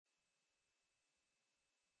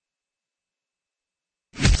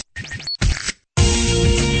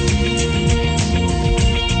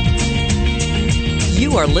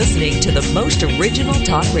are listening to the most original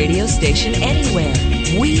talk radio station anywhere.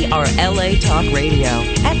 We are LA Talk Radio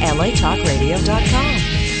at latalkradio.com.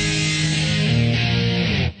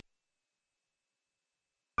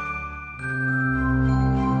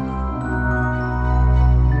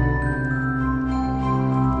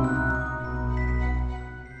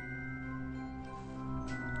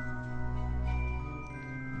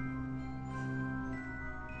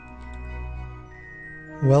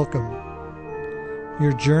 Welcome.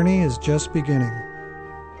 Your journey is just beginning.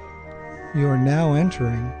 You are now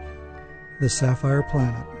entering the Sapphire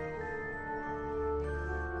Planet.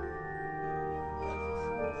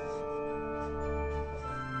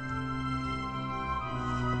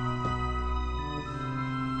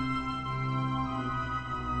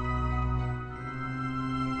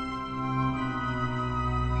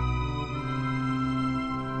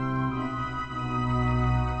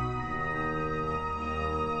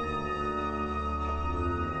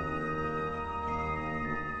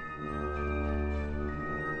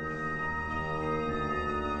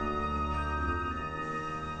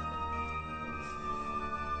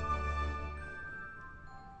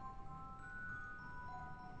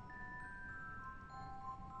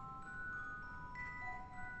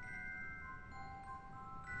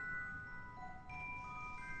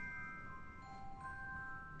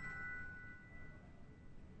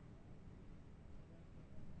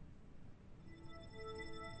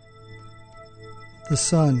 The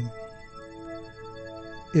Sun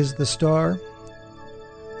is the star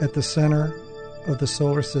at the center of the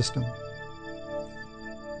solar system.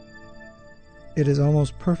 It is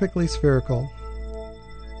almost perfectly spherical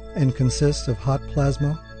and consists of hot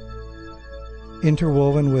plasma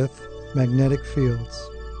interwoven with magnetic fields.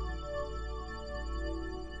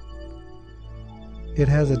 It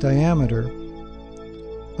has a diameter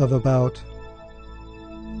of about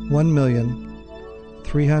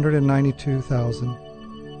 1,392,000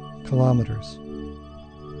 kilometers,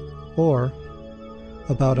 or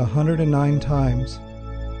about 109 times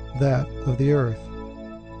that of the Earth.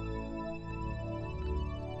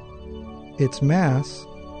 Its mass,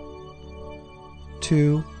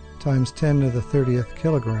 2 times 10 to the 30th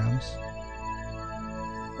kilograms,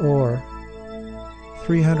 or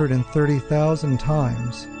 330,000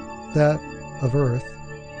 times that of Earth,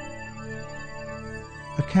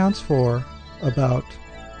 accounts for about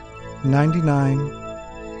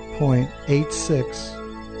 99.86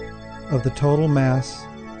 of the total mass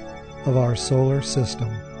of our solar system.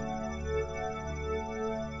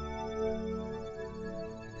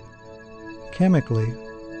 Chemically,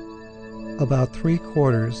 about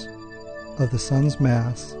 3/4 of the Sun's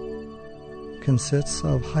mass consists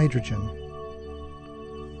of hydrogen,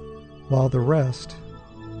 while the rest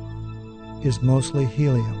is mostly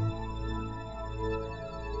helium.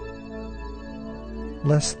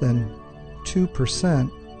 Less than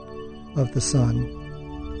 2% of the Sun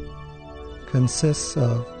consists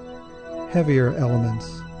of heavier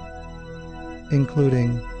elements,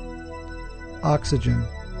 including oxygen,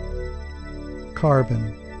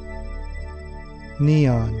 carbon,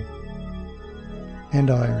 neon, and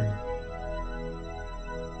iron.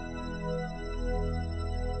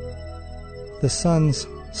 The Sun's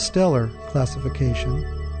stellar classification,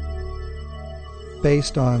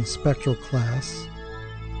 based on spectral class,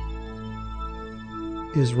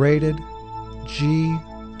 is rated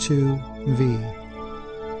G2V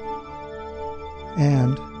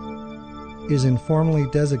and is informally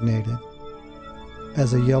designated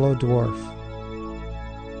as a yellow dwarf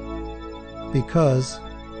because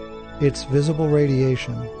its visible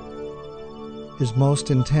radiation is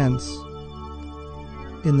most intense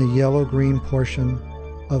in the yellow-green portion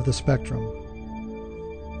of the spectrum.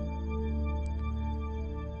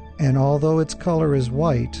 And although its color is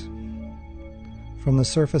white from the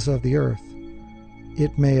surface of the Earth,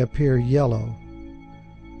 it may appear yellow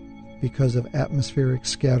because of atmospheric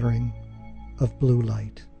scattering of blue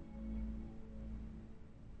light.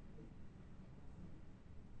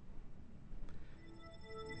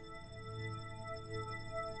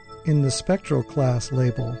 In the spectral class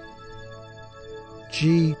label,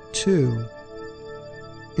 G2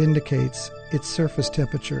 indicates its surface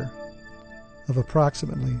temperature of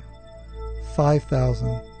approximately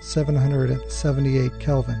 5,778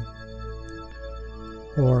 Kelvin,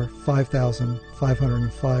 or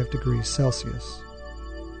 5,505 degrees Celsius.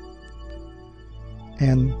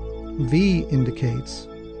 And V indicates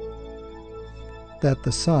that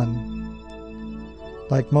the Sun,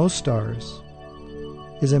 like most stars,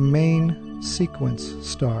 is a main sequence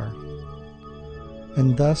star,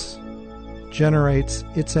 and thus generates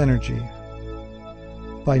its energy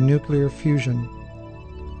by nuclear fusion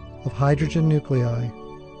of hydrogen nuclei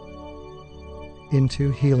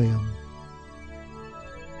into helium.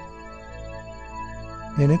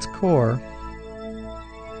 In its core,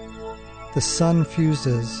 the Sun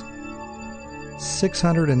fuses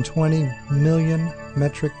 620 million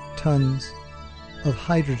metric tons of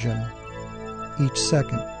hydrogen each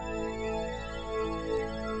second.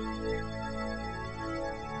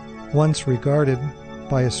 Once regarded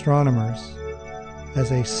by astronomers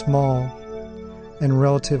as a small and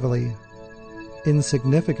relatively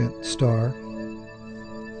insignificant star,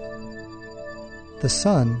 the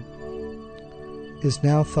Sun is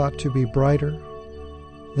now thought to be brighter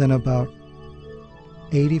than about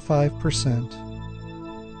 85%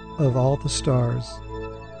 of all the stars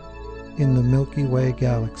in the Milky Way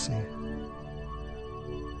galaxy,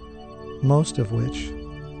 most of which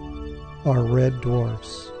are red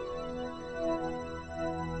dwarfs.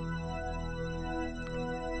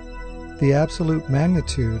 The absolute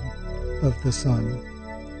magnitude of the Sun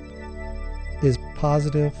is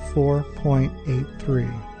positive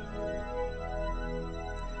 4.83.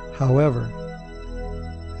 However,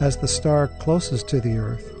 as the star closest to the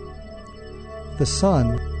Earth, the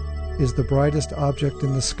Sun is the brightest object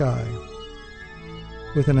in the sky,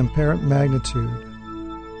 with an apparent magnitude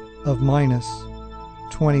of minus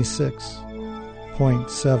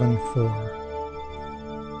 26.74.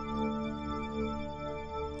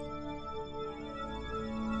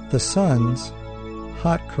 The Sun's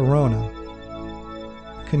hot corona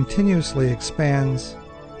continuously expands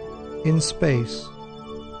in space,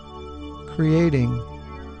 creating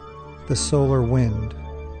the solar wind.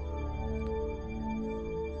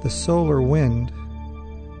 The solar wind,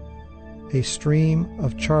 a stream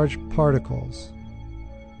of charged particles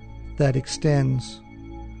that extends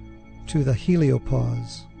to the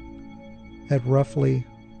heliopause at roughly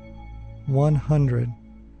 100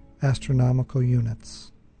 astronomical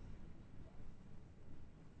units.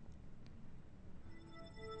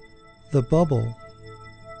 The bubble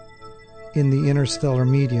in the interstellar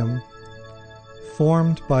medium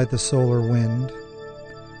formed by the solar wind,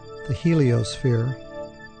 the heliosphere,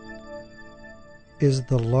 is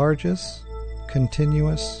the largest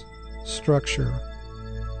continuous structure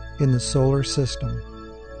in the solar system.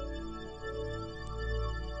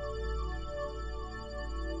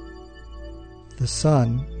 The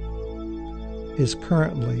Sun is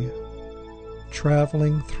currently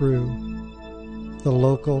traveling through the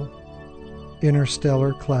local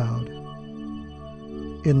interstellar cloud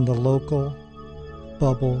in the local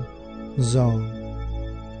bubble zone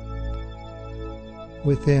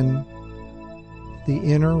within the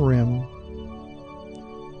inner rim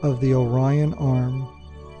of the Orion arm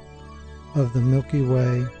of the Milky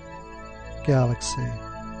Way galaxy.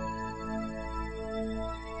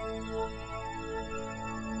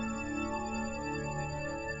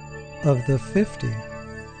 Of the 50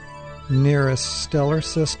 nearest stellar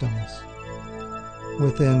systems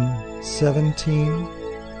within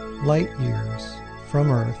 17 light years from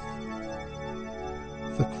Earth,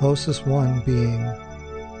 the closest one being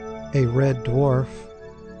a red dwarf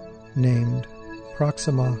named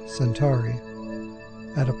Proxima Centauri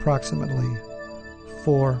at approximately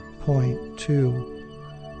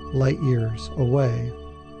 4.2 light years away.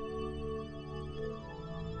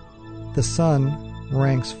 The Sun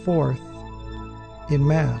ranks fourth in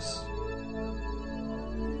mass.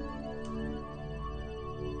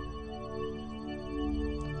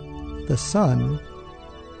 The Sun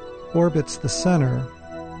orbits the center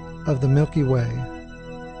of the Milky Way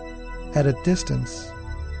at a distance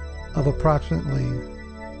of approximately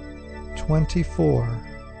 24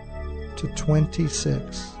 to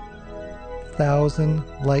 26,000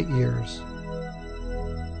 light years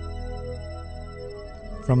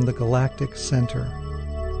from the galactic center,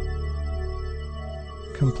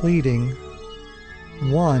 completing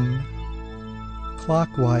one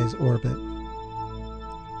clockwise orbit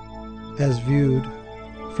as viewed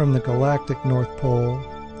from the galactic North Pole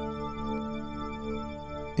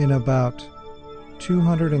in about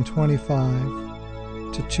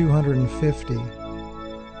 225 to 250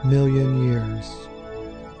 million years.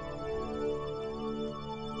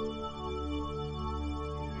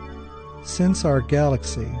 Since our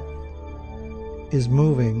galaxy is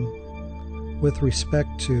moving with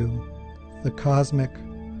respect to the cosmic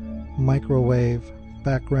microwave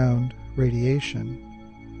background radiation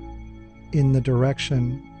in the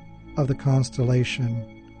direction of the constellation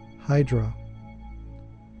Hydra,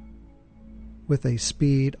 with a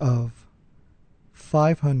speed of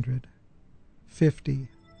 550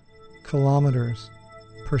 kilometers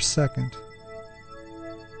per second.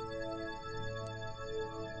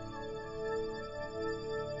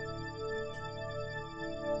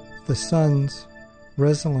 The Sun's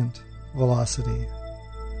resonant velocity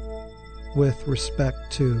with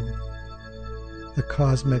respect to the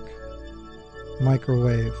cosmic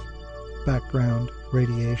microwave background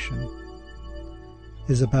radiation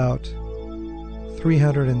is about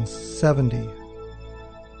 370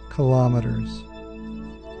 kilometers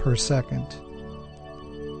per second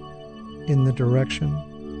in the direction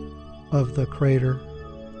of the crater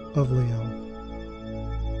of Leo.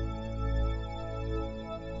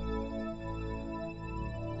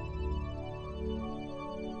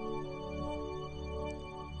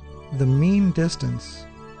 The mean distance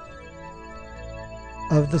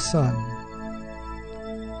of the Sun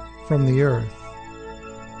from the Earth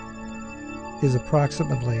is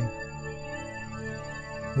approximately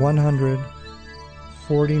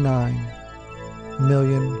 149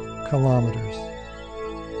 million kilometers,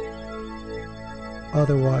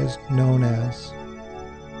 otherwise known as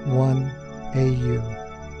 1 AU.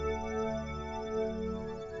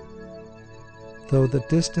 Though the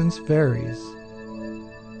distance varies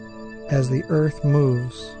as the Earth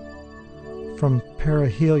moves from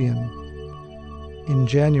perihelion in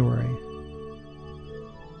January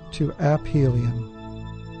to aphelion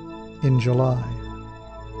in July.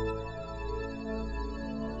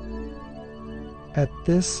 At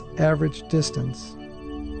this average distance,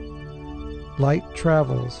 light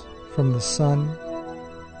travels from the Sun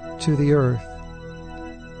to the Earth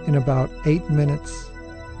in about 8 minutes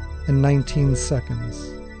and 19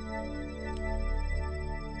 seconds.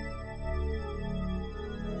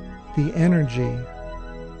 The energy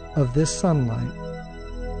of this sunlight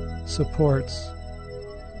supports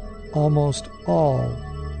almost all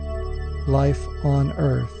life on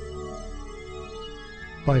Earth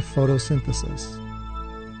by photosynthesis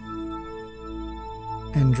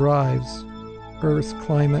and drives Earth's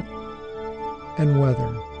climate and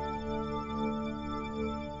weather.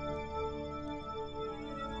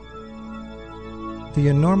 The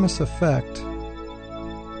enormous effect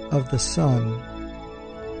of the Sun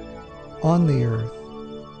on the Earth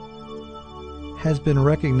has been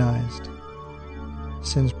recognized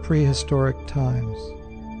since prehistoric times,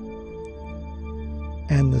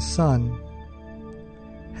 and the Sun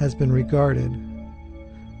has been regarded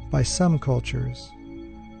by some cultures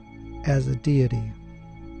as a deity.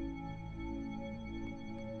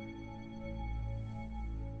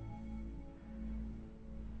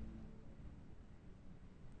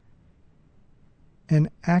 An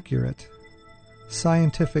accurate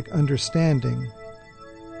scientific understanding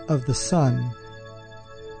of the Sun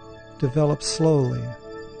developed slowly,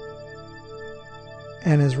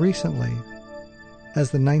 and as recently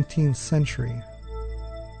as the 19th century,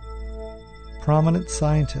 prominent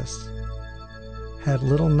scientists had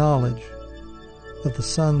little knowledge of the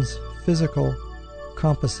Sun's physical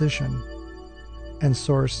composition and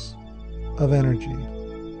source of energy.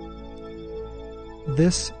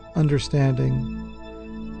 This understanding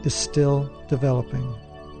is still developing.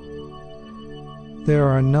 There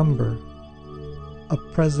are a number of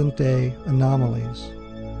present-day anomalies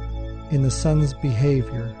in the Sun's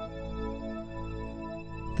behavior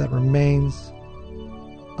that remains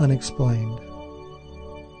unexplained.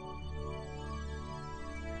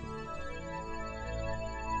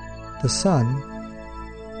 The Sun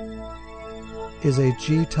is a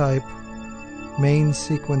G-type main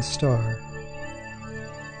sequence star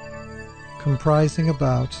comprising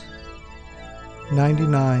about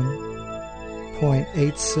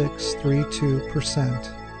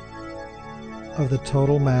 99.8632% of the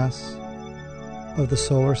total mass of the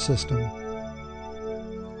solar system.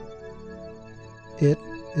 It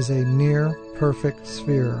is a near-perfect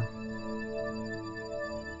sphere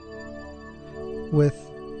with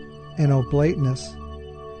an oblateness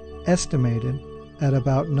estimated at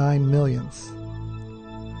about 9 millionths,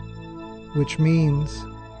 which means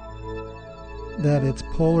that its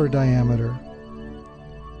polar diameter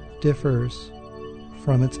differs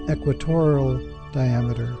from its equatorial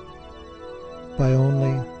diameter by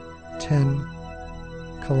only 10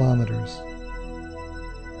 kilometers.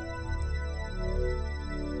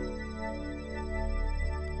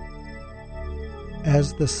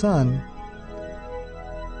 As the Sun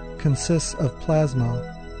consists of plasma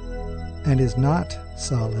and is not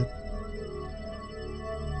solid,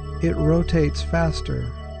 it rotates faster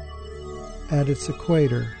at its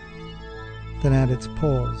equator than at its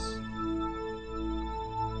poles.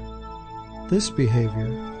 This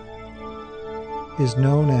behavior is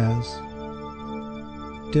known as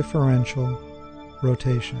differential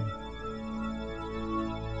rotation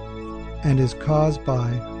and is caused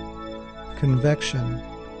by convection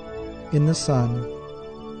in the Sun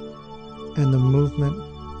and the movement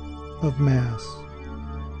of mass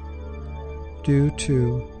due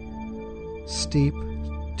to steep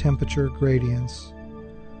temperature gradients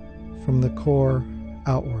from the core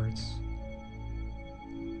outwards.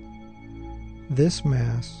 This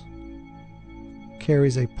mass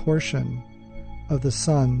carries a portion of the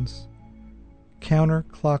Sun's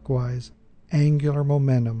counterclockwise angular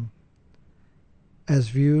momentum as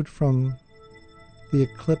viewed from the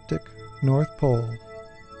ecliptic North Pole,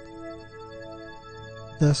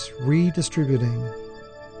 thus redistributing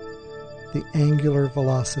the angular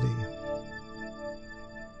velocity.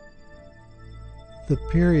 The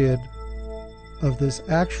period of this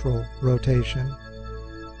actual rotation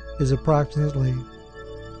is approximately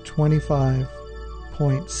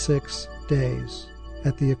 25.6 days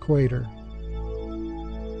at the equator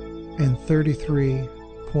and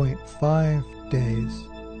 33.5 days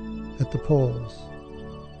at the poles.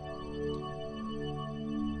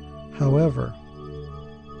 However,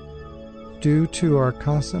 due to our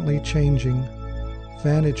constantly changing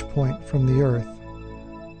vantage point from the Earth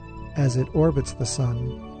as it orbits the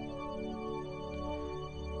Sun,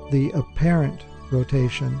 the apparent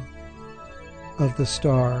rotation of the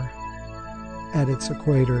star at its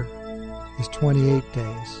equator is 28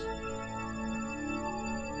 days.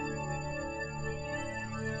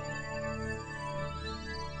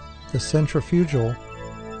 The centrifugal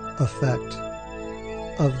effect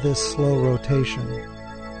of this slow rotation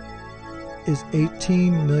is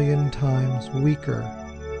 18 million times weaker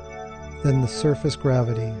than the surface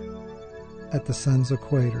gravity at the Sun's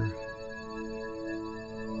equator.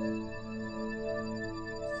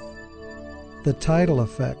 The tidal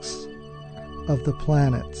effects of the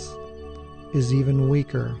planets is even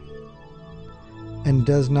weaker and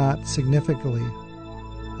does not significantly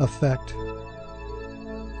affect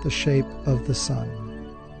the shape of the Sun.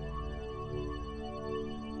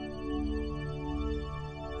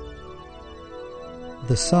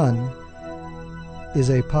 The Sun is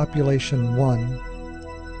a population 1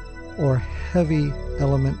 or heavy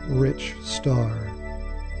element rich star.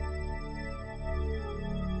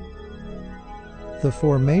 The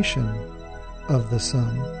formation of the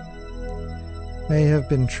Sun may have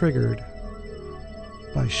been triggered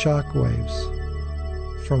by shock waves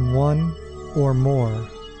from one or more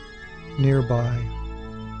nearby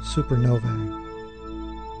supernovae.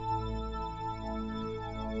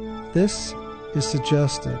 This is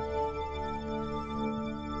suggested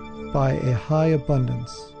by a high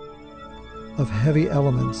abundance of heavy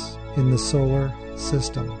elements in the solar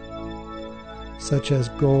system, such as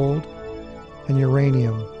gold and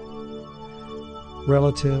uranium,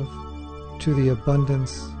 relative to the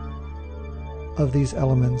abundance of these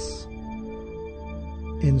elements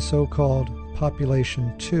in so-called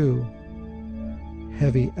population 2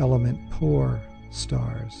 heavy element poor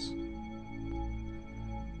stars.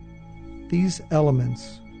 These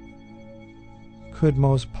elements could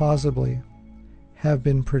most possibly have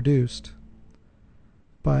been produced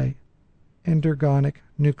by endergonic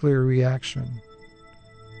nuclear reaction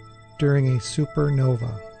during a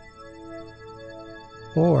supernova,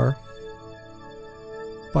 or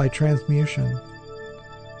by transmutation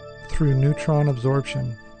through neutron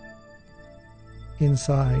absorption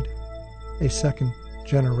inside a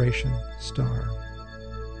second-generation star.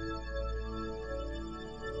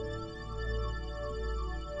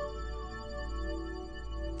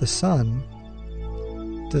 The Sun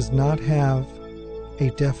does not have a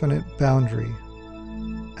definite boundary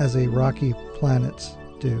as a rocky planets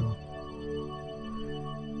do,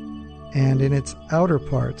 and in its outer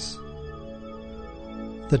parts,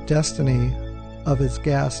 the destiny of its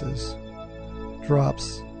gases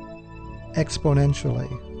drops exponentially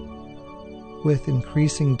with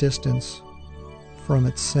increasing distance from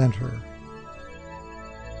its center.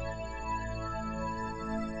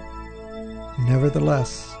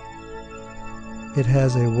 Nevertheless, it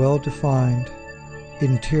has a well-defined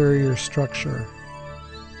interior structure.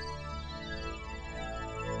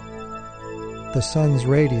 The Sun's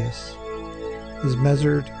radius is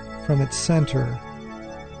measured from its center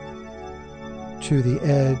to the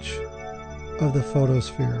edge of the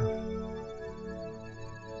photosphere.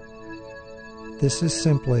 This is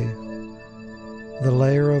simply the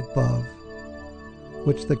layer above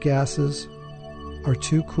which the gases are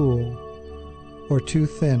too cool or too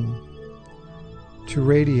thin to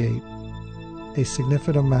radiate a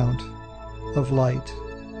significant amount of light,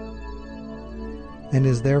 and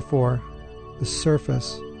is therefore the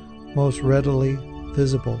surface most readily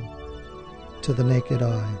visible to the naked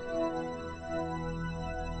eye.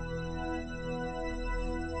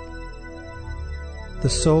 The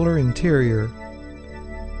solar interior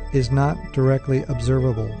is not directly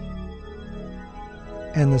observable,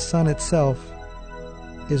 and the Sun itself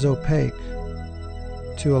is opaque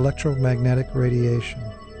to electromagnetic radiation.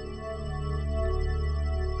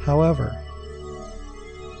 However,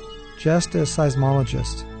 just as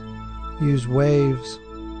seismologists use waves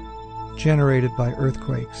generated by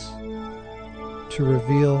earthquakes to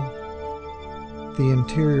reveal the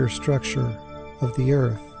interior structure of the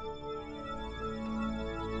earth,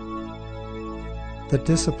 the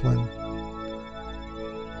discipline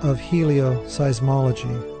of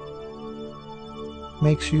helioseismology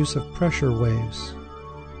makes use of pressure waves,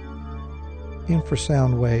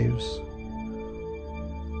 infrasound waves,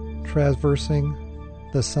 traversing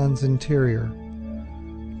the sun's interior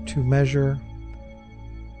to measure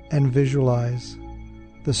and visualize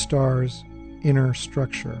the star's inner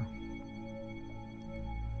structure.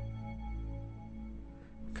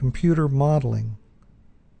 Computer modeling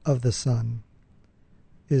of the sun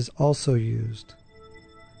is also used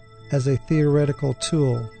as a theoretical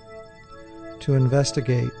tool to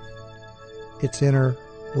investigate its inner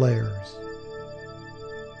layers.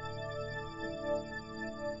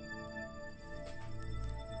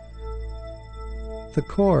 The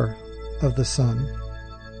core of the sun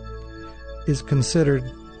is considered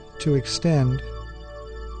to extend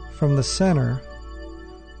from the center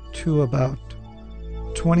to about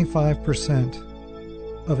 25%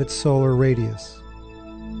 of its solar radius.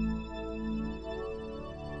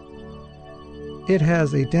 It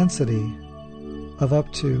has a density of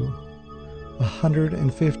up to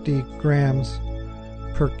 150 grams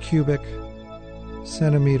per cubic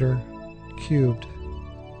centimeter cubed,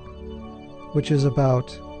 which is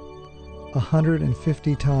about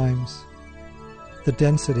 150 times the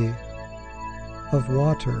density of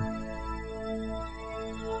water,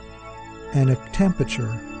 and a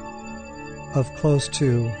temperature of close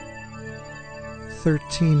to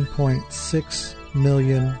 13.6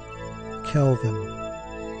 million Kelvin.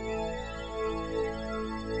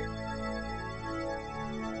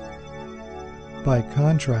 By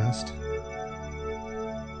contrast,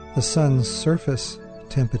 the sun's surface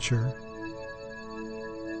temperature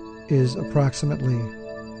is approximately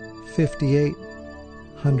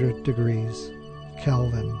 5,800 degrees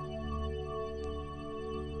Kelvin.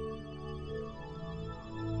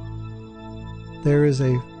 There is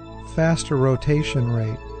a faster rotation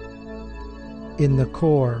rate in the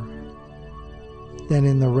core than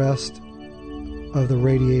in the rest of the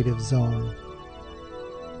radiative zone.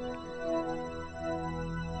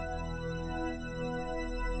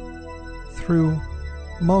 Through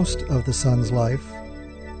most of the sun's life,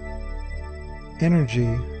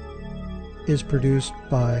 energy is produced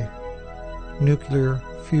by nuclear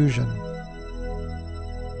fusion.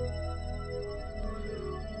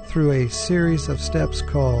 Through a series of steps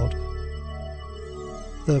called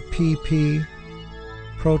the PP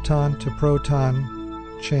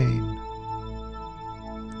proton-to-proton chain.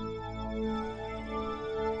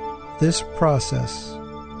 This process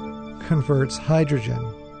converts hydrogen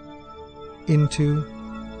into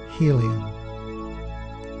helium.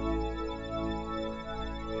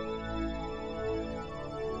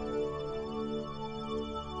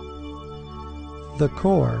 The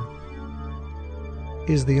core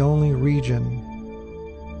is the only region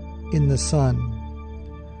in the sun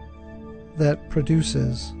that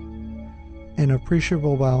produces an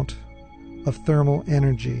appreciable amount of thermal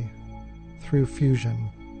energy through fusion.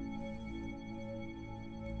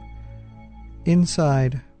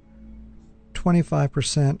 Inside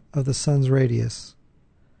 25% of the sun's radius,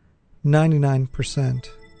 99%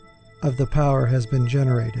 of the power has been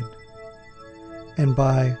generated, and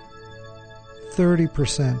by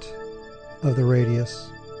 30% of the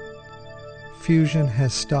radius, fusion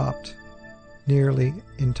has stopped nearly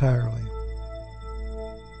entirely.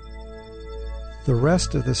 The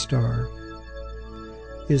rest of the star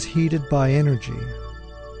is heated by energy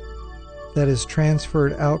that is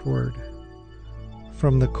transferred outward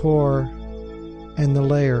from the core and the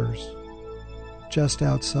layers just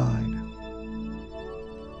outside.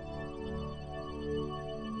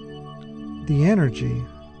 The energy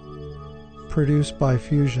produced by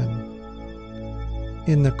fusion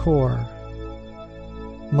in the core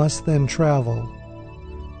must then travel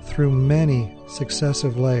through many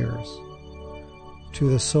successive layers to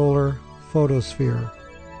the solar photosphere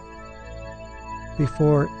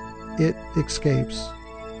before it escapes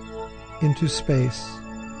into space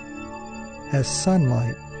as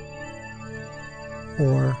sunlight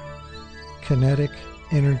or kinetic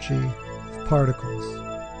energy of particles.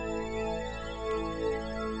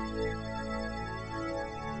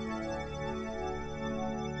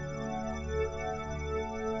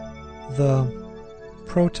 The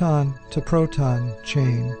proton-to-proton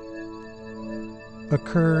chain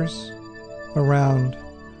occurs around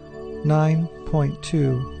 9.5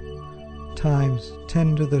 4.2 times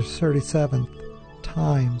 10 to the 37th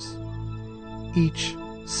times each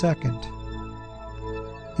second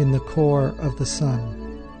in the core of the Sun.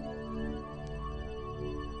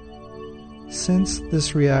 Since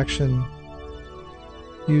this reaction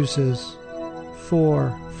uses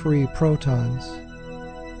 4 free protons,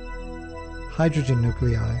 hydrogen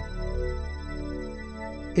nuclei,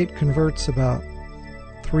 it converts about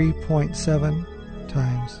 3.7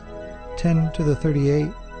 times 10 to the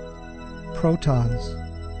 38 protons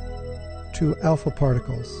to alpha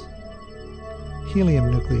particles,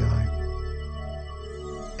 helium nuclei,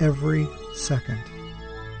 every second.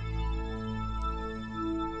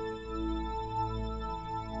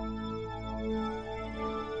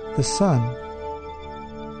 The Sun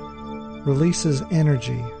releases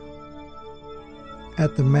energy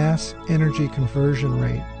at the mass energy conversion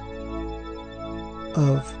rate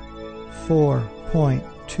of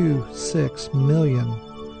 4.26 million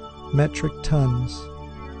metric tons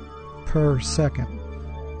per second.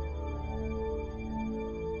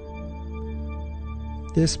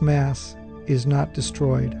 This mass is not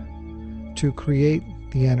destroyed to create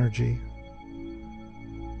the energy.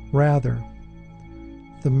 Rather,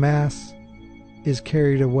 the mass is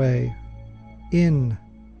carried away in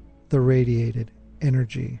the radiated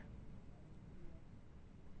energy.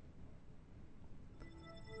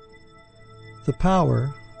 The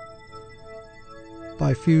power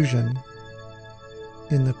by fusion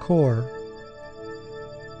in the core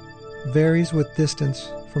varies with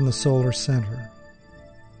distance from the solar center.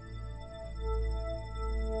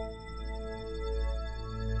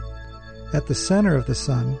 At the center of the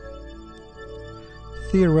Sun,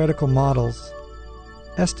 theoretical models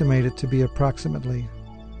estimate it to be approximately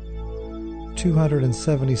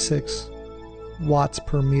 276 watts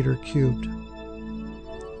per meter cubed,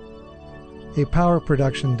 a power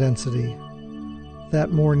production density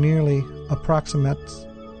that more nearly approximates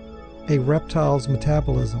a reptile's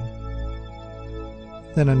metabolism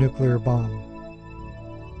than a nuclear bomb.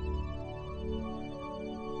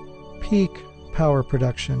 Peak power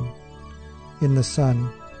production in the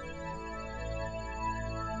Sun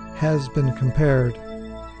has been compared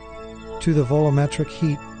to the volumetric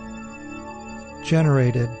heat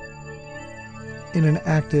generated in an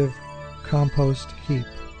active compost heap.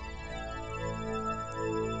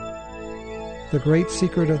 The great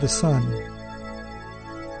secret of the Sun,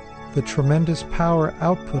 the tremendous power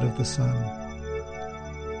output of the Sun,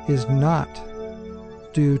 is not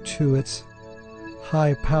due to its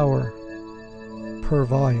high power per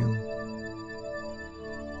volume,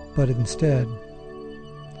 but instead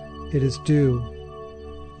it is due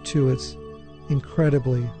to its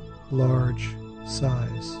incredibly large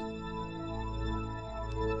size.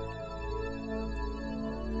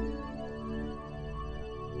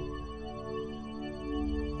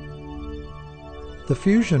 The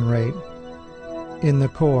fusion rate in the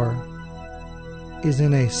core is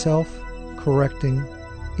in a self-correcting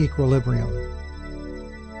equilibrium.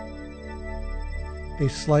 A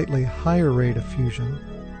slightly higher rate of fusion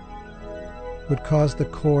would cause the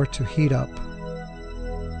core to heat up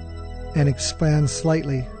and expand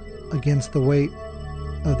slightly against the weight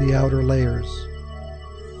of the outer layers,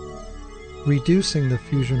 reducing the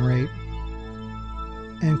fusion rate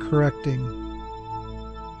and correcting,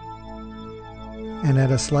 and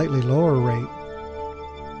at a slightly lower rate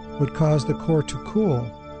would cause the core to cool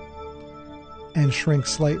and shrink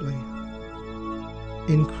slightly,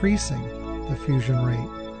 increasing the fusion rate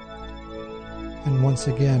and once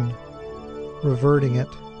again reverting it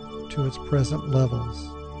to its present levels.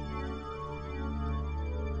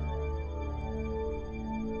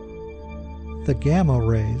 The gamma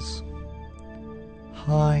rays,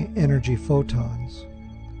 high energy photons,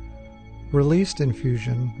 released in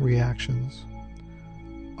fusion reactions,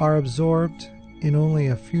 are absorbed in only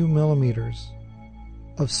a few millimeters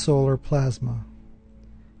of solar plasma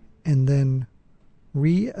and then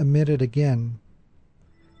re-emitted again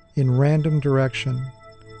in random direction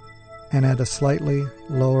and at a slightly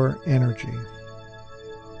lower energy.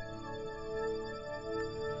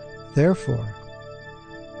 Therefore,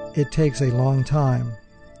 it takes a long time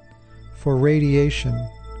for radiation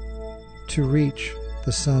to reach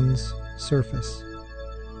the Sun's surface.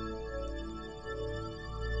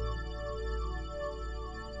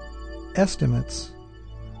 Estimates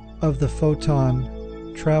of the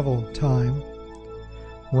photon travel time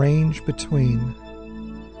range between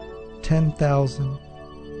 10,000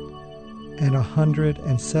 and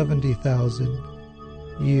 170,000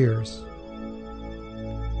 years.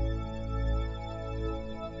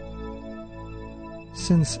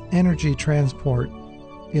 Since energy transport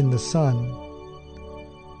in the Sun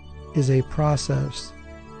is a process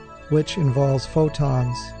which involves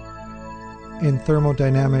photons in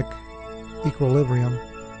thermodynamic equilibrium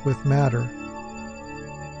with matter.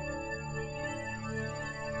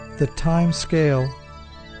 The time scale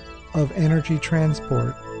of energy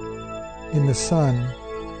transport in the sun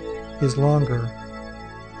is longer,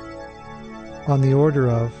 on the order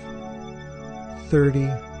of 30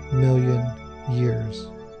 million years.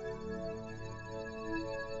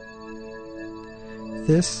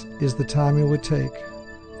 This is the time it would take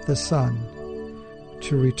the sun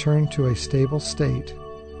to return to a stable state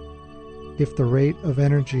if the rate of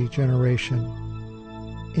energy generation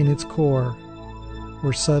in its core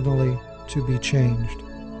were suddenly to be changed.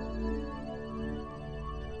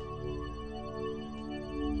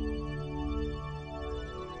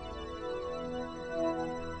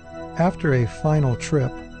 After a final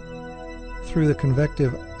trip through the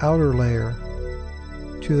convective outer layer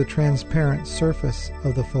to the transparent surface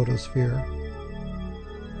of the photosphere,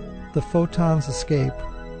 the photons escape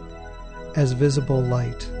as visible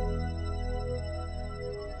light.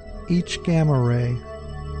 Each gamma ray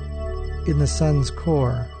in the sun's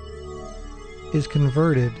core is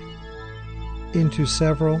converted into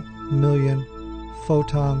several million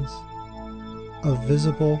photons of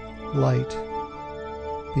visible light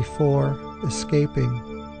before escaping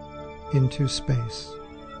into space.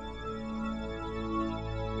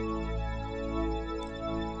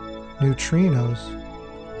 Neutrinos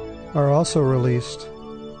are also released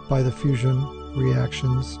by the fusion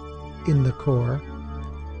reactions in the core,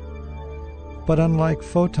 but unlike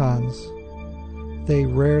photons, they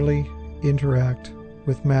rarely interact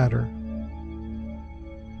with matter.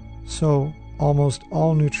 So almost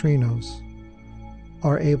all neutrinos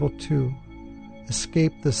are able to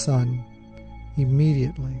escape the sun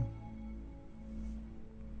immediately.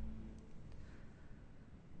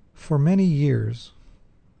 For many years,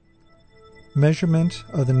 measurement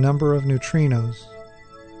of the number of neutrinos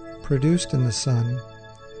produced in the sun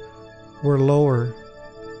were lower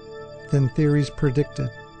than theories predicted.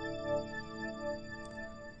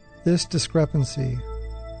 This discrepancy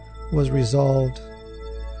was resolved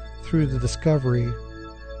through the discovery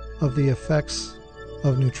of the effects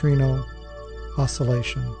of neutrino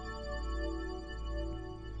oscillation.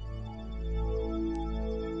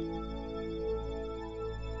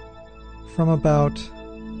 From about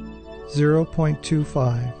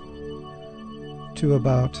 0.25 to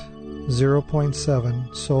about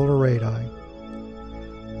 0.7 solar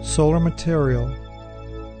radii, solar material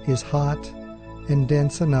is hot and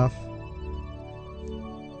dense enough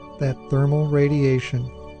that thermal radiation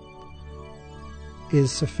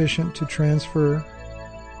is sufficient to transfer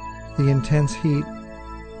the intense heat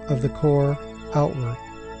of the core outward.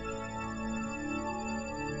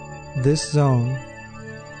 This zone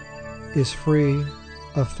is free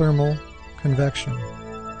of thermal convection,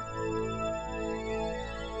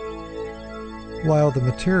 while the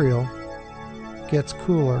material gets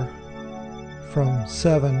cooler from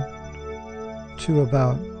 7 to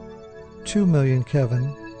about 2 million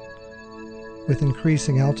Kelvin with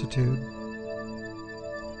increasing altitude.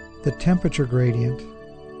 The temperature gradient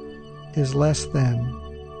is less than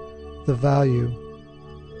the value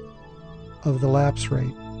of the lapse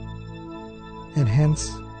rate, and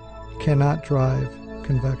hence cannot drive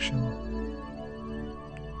convection.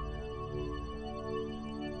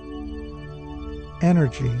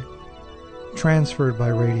 Energy transferred by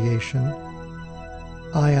radiation,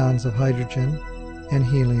 ions of hydrogen and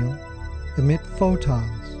helium emit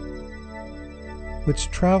photons,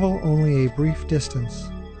 which travel only a brief distance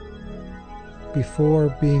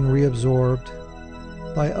before being reabsorbed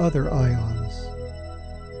by other ions.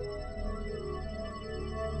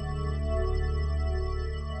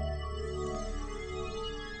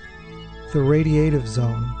 The radiative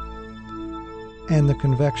zone and the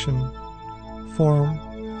convection form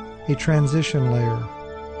a transition layer,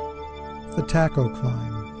 the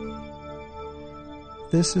tachocline.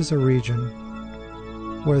 This is a region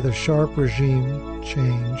where the sharp regime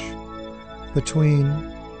change between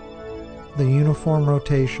the uniform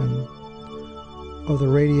rotation of the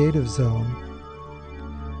radiative zone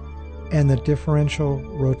and the differential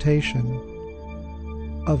rotation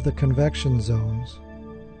of the convection zones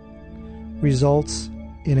results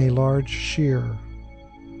in a large shear,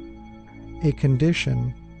 a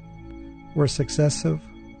condition where successive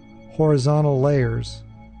horizontal layers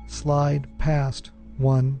slide past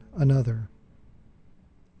one another.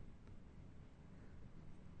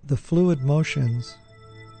 The fluid motions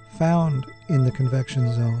found in the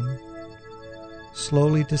convection zone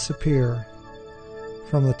slowly disappear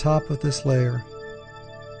from the top of this layer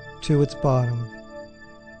to its bottom,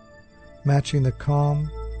 matching the calm,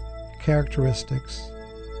 characteristics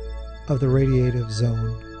of the radiative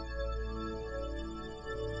zone.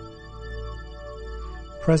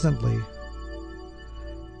 Presently,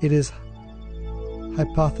 it is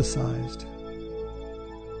hypothesized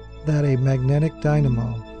that a magnetic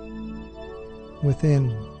dynamo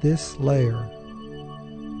within this layer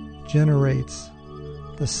generates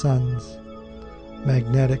the sun's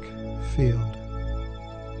magnetic field.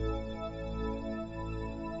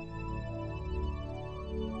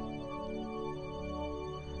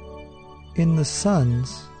 In the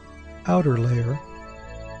sun's outer layer,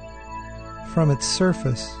 from its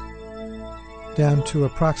surface down to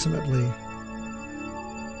approximately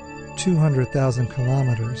 200,000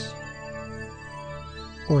 kilometers,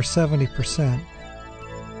 or 70%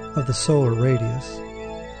 of the solar radius,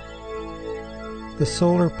 the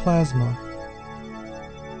solar plasma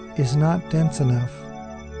is not dense enough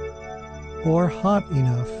or hot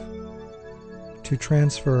enough to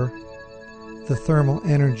transfer the thermal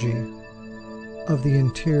energy of the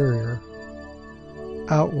interior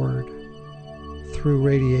outward through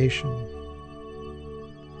radiation.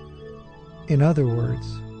 In other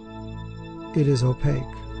words, it is opaque.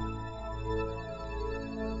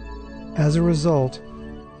 As a result,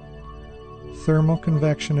 thermal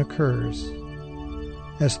convection occurs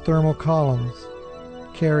as thermal columns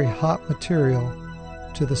carry hot material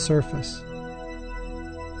to the surface,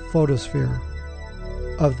 photosphere,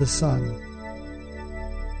 of the sun.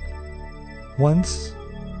 Once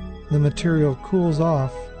the material cools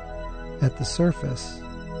off at the surface,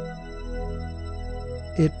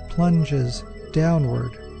 it plunges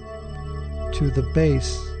downward to the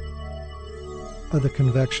base of the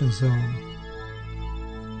convection zone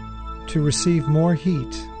to receive more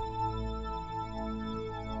heat.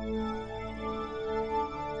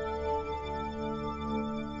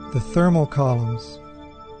 The thermal columns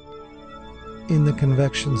in the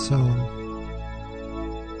convection zone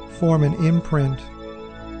form an imprint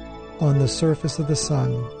on the surface of the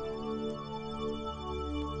sun.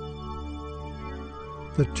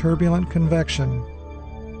 The turbulent convection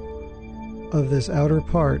of this outer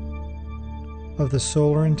part of the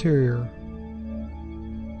solar interior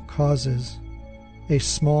causes a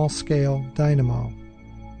small-scale dynamo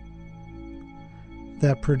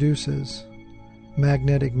that produces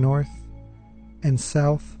magnetic north and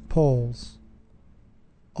south poles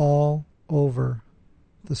all over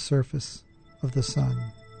the surface of the sun.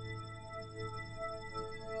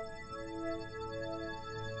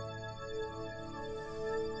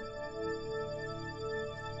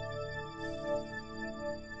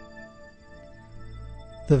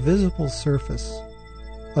 The visible surface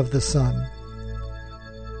of the sun,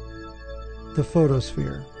 the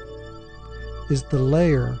photosphere, is the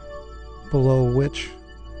layer below which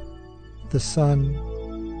the sun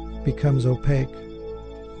becomes opaque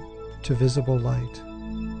to visible light.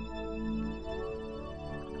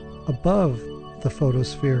 Above the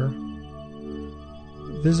photosphere,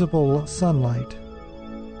 visible sunlight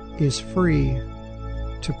is free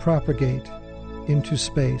to propagate into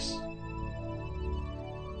space,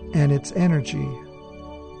 and its energy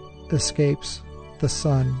escapes the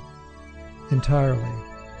sun entirely.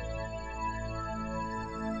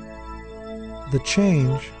 The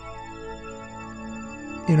change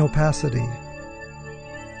in opacity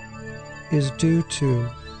is due to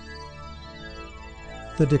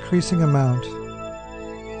the decreasing amount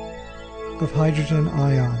of hydrogen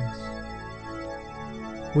ions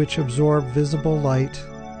which absorb visible light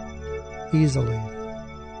easily.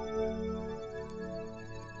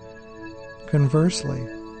 Conversely,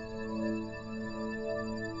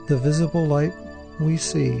 the visible light we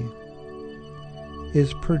see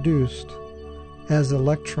is produced as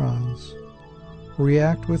electrons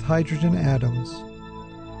react with hydrogen atoms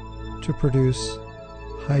to produce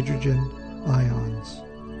hydrogen ions.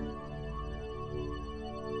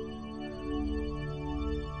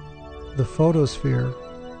 The photosphere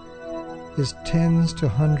is tens to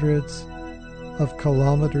hundreds of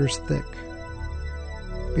kilometers thick,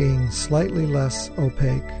 being slightly less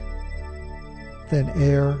opaque than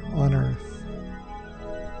air on Earth.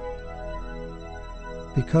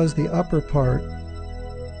 Because the upper part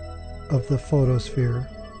of the photosphere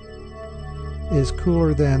is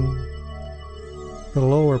cooler than the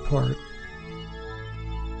lower part,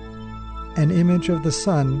 an image of the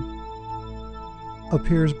sun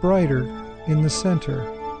appears brighter in the center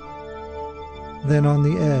than on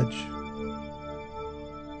the edge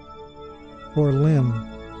or limb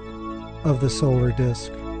of the solar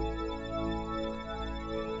disk.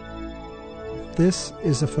 This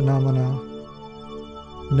is a phenomenon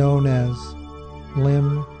known as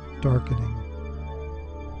limb darkening.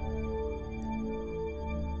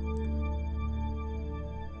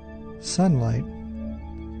 sunlight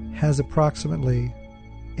has approximately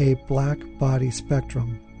a black body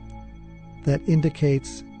spectrum that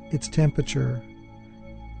indicates its temperature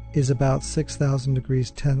is about 6,000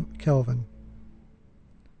 degrees Kelvin,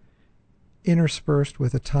 interspersed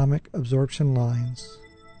with atomic absorption lines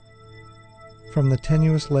from the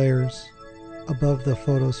tenuous layers above the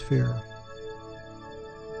photosphere.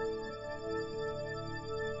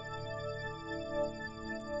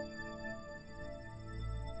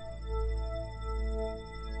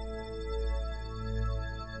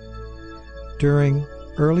 During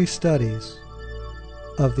early studies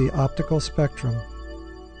of the optical spectrum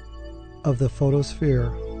of the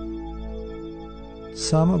photosphere,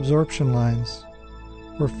 some absorption lines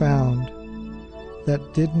were found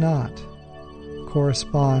that did not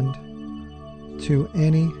correspond to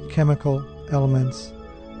any chemical elements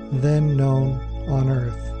then known on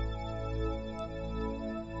Earth.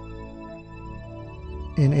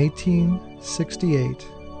 In 1868,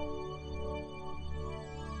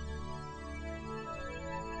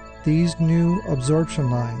 these new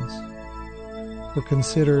absorption lines were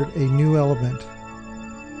considered a new element,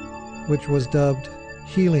 which was dubbed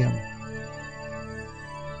helium,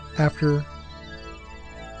 after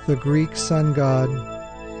the Greek sun god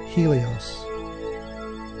Helios.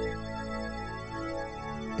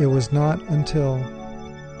 It was not until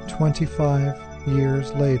 25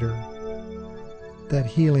 years later that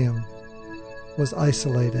helium was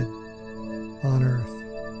isolated on Earth.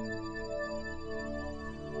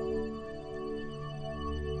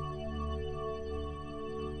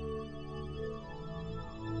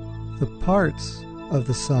 The parts of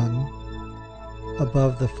the sun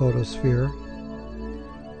above the photosphere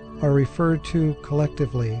are referred to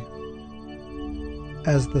collectively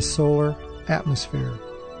as the solar atmosphere.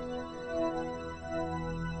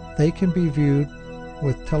 They can be viewed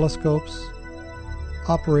with telescopes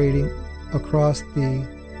operating across the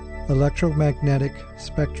electromagnetic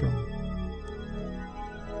spectrum,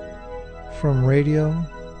 from radio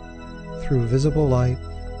through visible light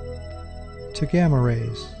to gamma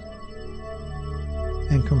rays,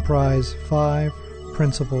 and comprise 5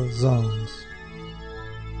 principal zones: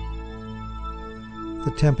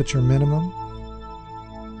 the temperature minimum,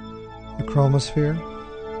 the chromosphere,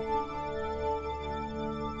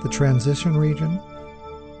 the transition region,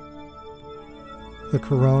 the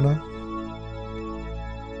corona,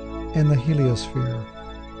 and the heliosphere.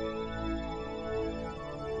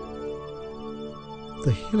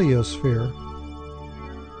 The heliosphere,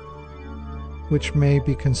 which may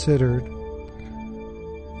be considered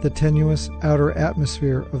the tenuous outer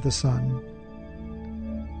atmosphere of the sun,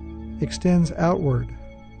 extends outward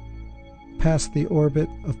past the orbit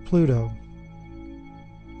of Pluto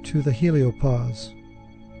to the heliopause,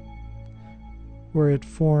 where it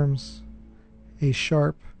forms a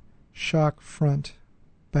sharp shock front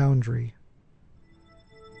boundary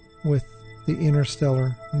with the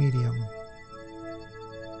interstellar medium.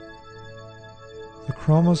 The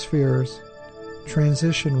chromosphere's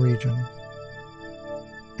transition region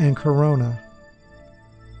and corona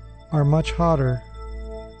are much hotter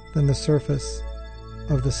than the surface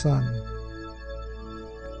of the sun.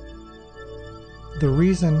 The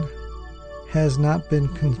reason has not been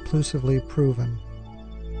conclusively proven.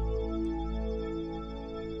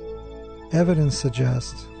 Evidence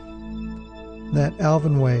suggests that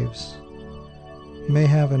Alfvén waves may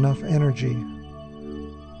have enough energy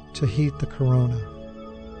to heat the corona.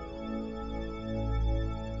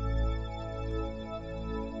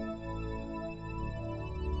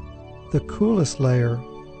 The coolest layer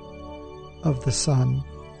of the sun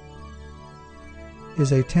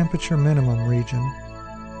is a temperature minimum region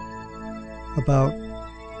about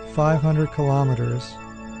 500 kilometers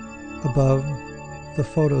above the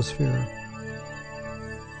photosphere,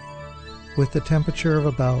 with the temperature of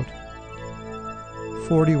about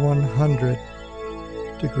 4,100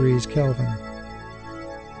 degrees Kelvin.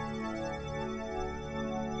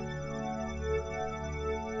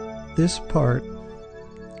 This part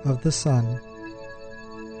of the sun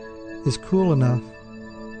is cool enough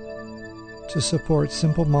to support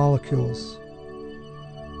simple molecules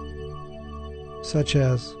such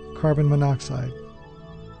as carbon monoxide,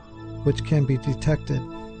 which can be detected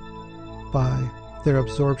by their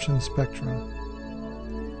absorption spectrum.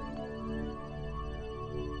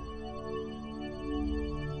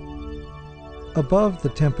 Above the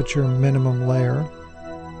temperature minimum layer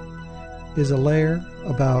is a layer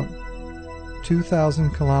about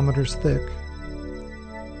 2,000 kilometers thick,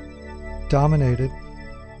 dominated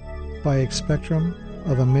by a spectrum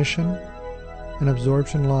of emission and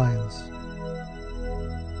absorption lines.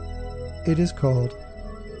 It is called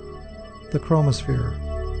the chromosphere.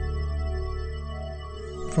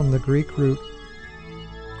 from the Greek root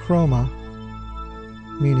chroma,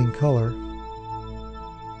 meaning color,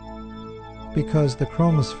 because the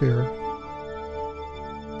chromosphere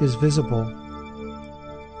is visible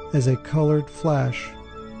as a colored flash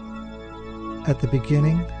at the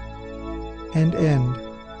beginning and end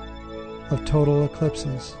of total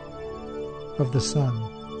eclipses of the sun.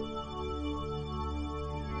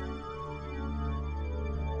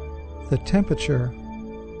 The temperature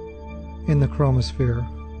in the chromosphere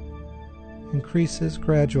increases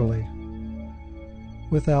gradually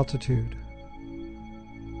with altitude,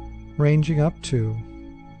 ranging up to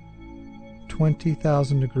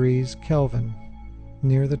 20,000 degrees Kelvin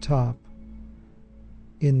near the top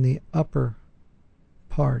in the upper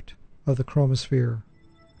part of the chromosphere.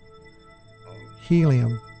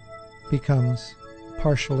 Helium becomes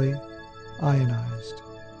partially ionized.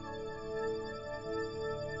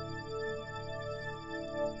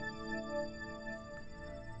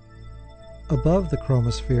 Above the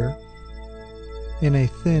chromosphere, in a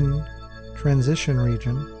thin transition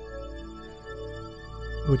region,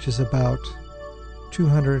 which is about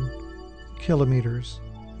 200 kilometers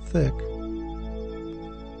thick,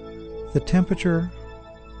 the temperature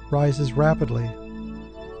rises rapidly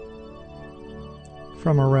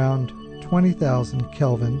from around 20,000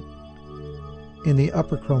 Kelvin in the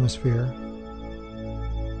upper chromosphere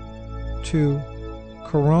to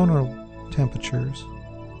coronal temperatures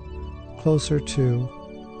closer to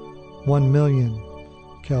 1 million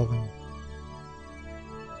Kelvin.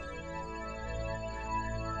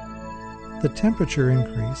 The temperature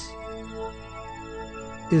increase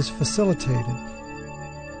is facilitated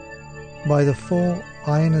by the full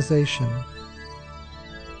ionization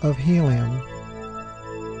of helium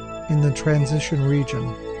in the transition region,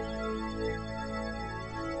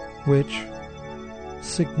 which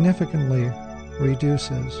significantly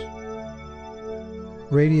reduces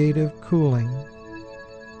radiative cooling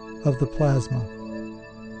of the plasma.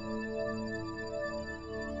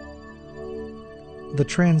 The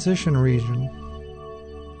transition region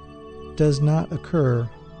does not occur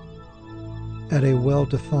at a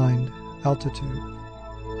well-defined altitude.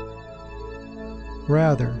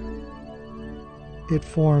 Rather, it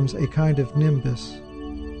forms a kind of nimbus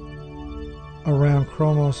around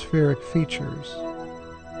chromospheric features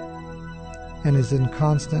and is in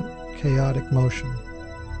constant chaotic motion.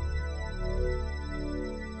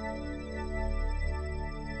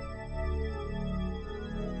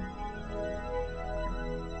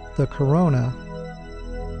 The corona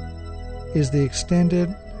is the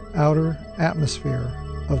extended outer atmosphere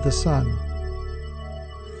of the Sun,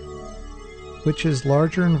 which is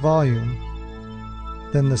larger in volume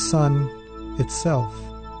than the Sun itself.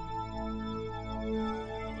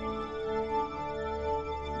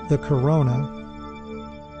 The corona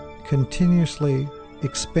continuously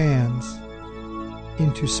expands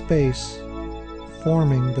into space,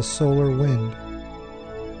 forming the solar wind,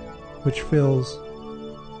 which fills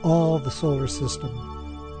all the solar system.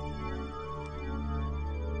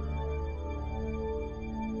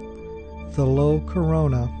 The low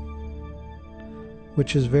corona,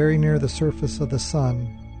 which is very near the surface of the Sun,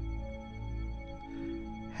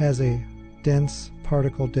 has a dense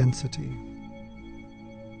particle density.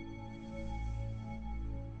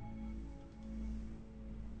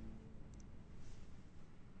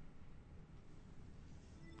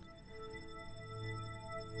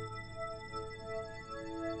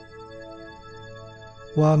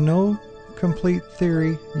 While no complete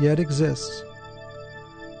theory yet exists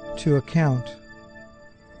to account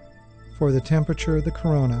for the temperature of the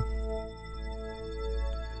corona,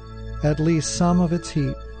 at least some of its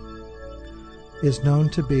heat is known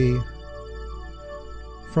to be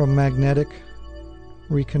from magnetic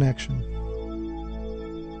reconnection.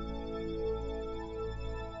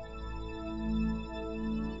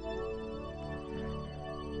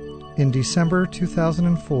 In December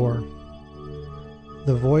 2004,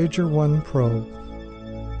 the Voyager 1 probe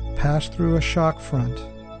passed through a shock front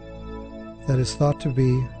that is thought to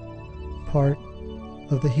be part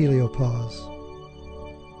of the heliopause.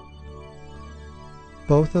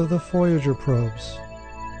 Both of the Voyager probes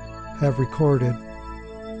have recorded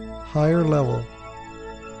higher level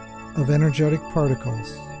of energetic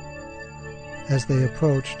particles as they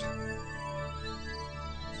approached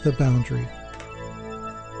the boundary.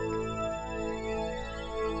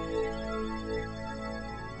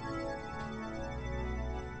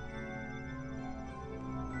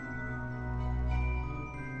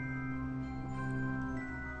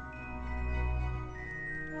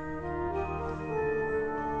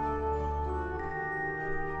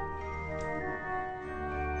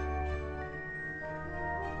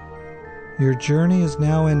 Your journey is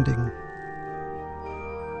now ending.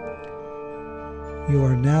 You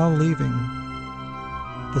are now leaving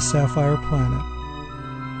the Sapphire Planet.